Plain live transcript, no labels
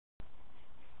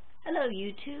Hello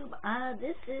YouTube.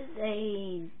 This is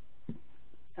a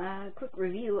quick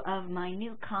review of my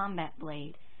new combat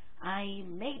blade. I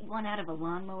made one out of a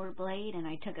lawnmower blade and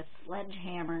I took a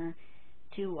sledgehammer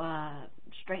to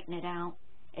straighten it out.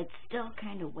 It's still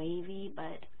kind of wavy,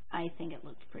 but I think it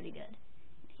looks pretty good.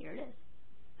 Here it is.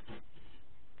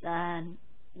 It's a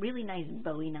really nice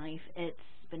bowie knife. It's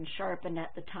been sharpened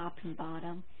at the top and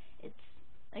bottom. It's,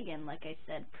 again, like I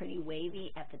said, pretty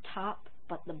wavy at the top,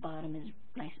 but the bottom is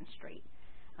nice and straight.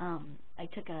 I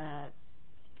took a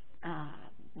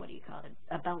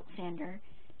belt sander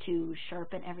to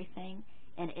sharpen everything,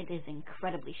 and it is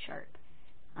incredibly sharp.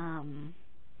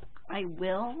 I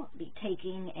will be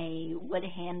taking a wood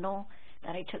handle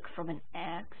that I took from an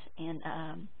axe, and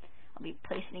I'll be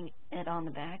placing it on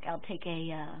the back. I'll take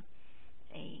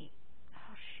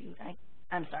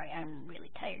I'm sorry, I'm really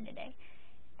tired today.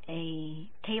 A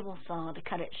table saw to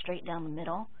cut it straight down the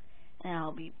middle, and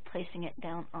I'll be placing it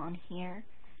down on here.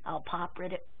 I'll pop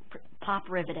rivet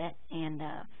it and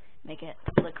make it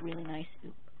look really nice.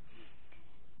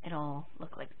 It'll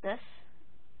look like this,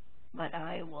 but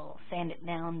I will sand it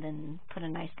down, then put a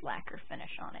nice lacquer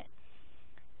finish on it.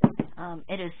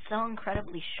 It is so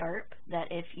incredibly sharp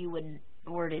that if you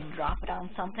were to drop it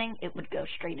on something, it would go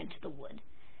straight into the wood.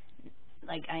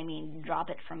 Drop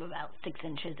it from about 6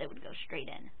 inches, it would go straight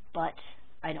in. But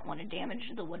I don't want to damage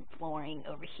the wood flooring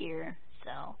over here,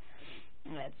 so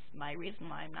that's my reason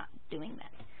why I'm not doing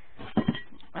that.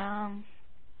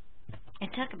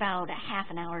 It took about a half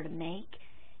an hour to make.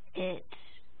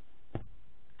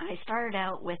 I started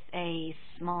out with a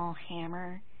small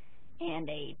hammer and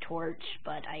a torch,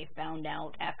 but I found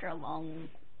out after a long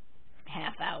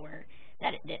half hour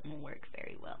that it didn't work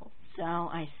very well. So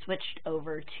I switched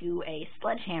over to a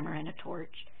sledgehammer and a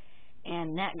torch,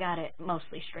 and that got it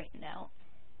mostly straightened out.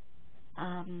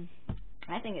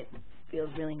 I think it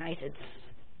feels really nice. It's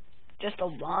just a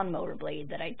lawnmower blade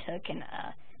that I took, and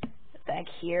back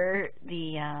here,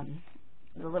 the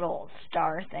little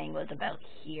star thing was about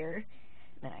here,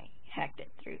 then I hacked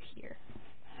it through here.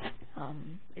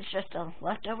 It's just a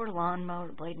leftover lawnmower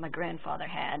blade my grandfather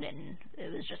had, and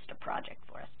it was just a project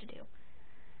for us to do.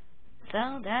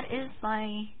 So that is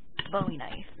my bowie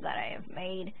knife that I have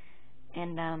made,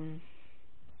 and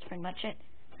that's pretty much it.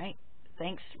 Right?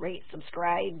 Thanks, rate,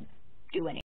 subscribe, do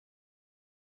anything.